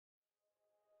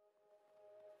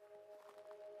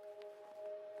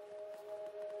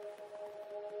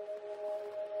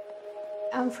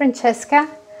I'm Francesca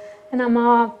and I'm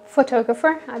a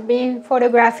photographer. I've been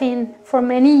photographing for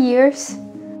many years.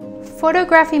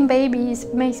 Photographing babies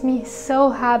makes me so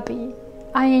happy.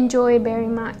 I enjoy it very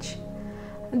much.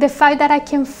 The fact that I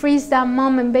can freeze that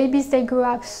moment, babies, they grew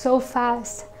up so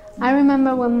fast. I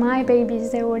remember when my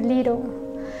babies, they were little.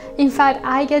 In fact,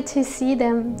 I get to see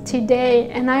them today,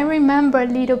 and I remember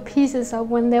little pieces of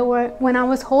when I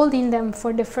was holding them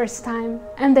for the first time,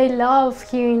 and they love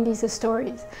hearing these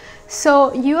stories.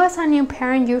 So you as a new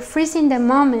parent, you're freezing the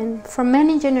moment for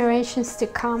many generations to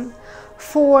come,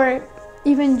 for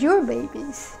even your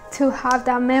babies to have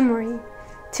that memory,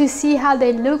 to see how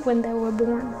they look when they were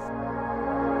born.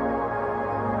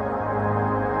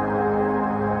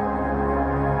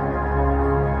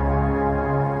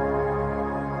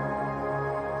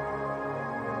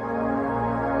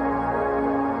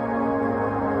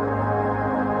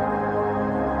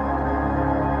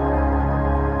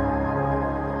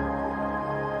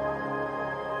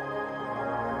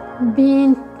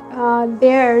 Being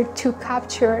there to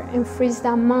capture and freeze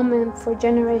that moment for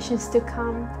generations to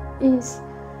come is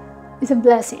a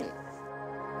blessing.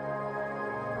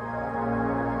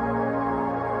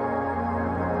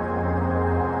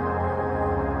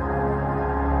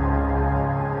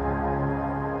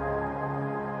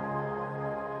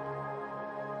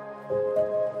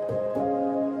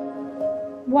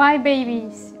 Why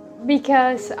babies?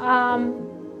 Because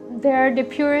they're the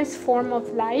purest form of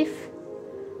life.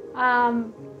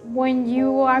 When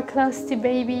you are close to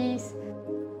babies,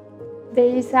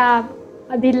 there is a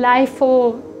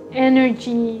delightful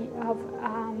energy of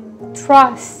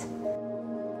trust.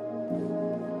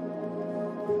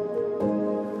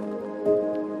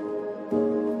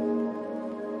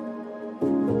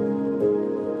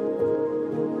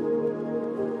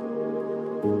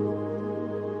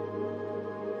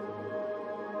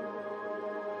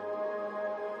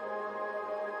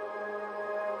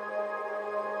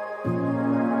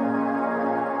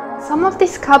 Some of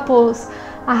these couples,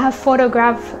 I have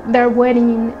photographed their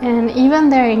wedding and even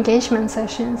their engagement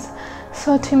sessions.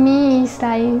 So to me, it's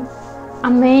like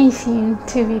amazing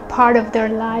to be part of their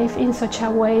life in such a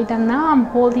way that now I'm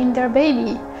holding their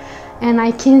baby. And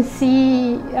I can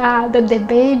see that the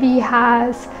baby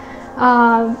has,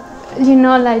 you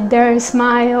know, like their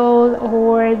smile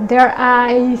or their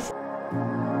eyes.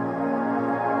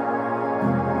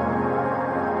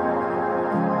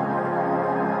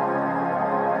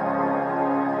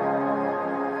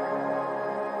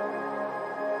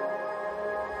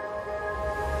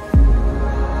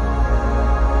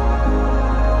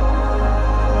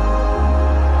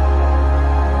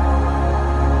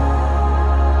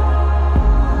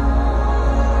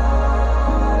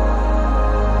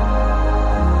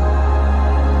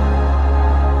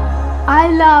 I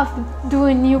love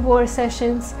doing newborn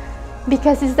sessions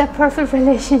because it's the perfect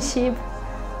relationship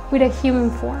with a human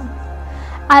form.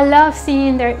 I love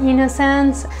seeing their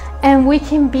innocence, and we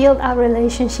can build a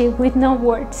relationship with no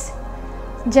words,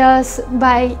 just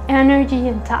by energy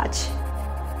and touch.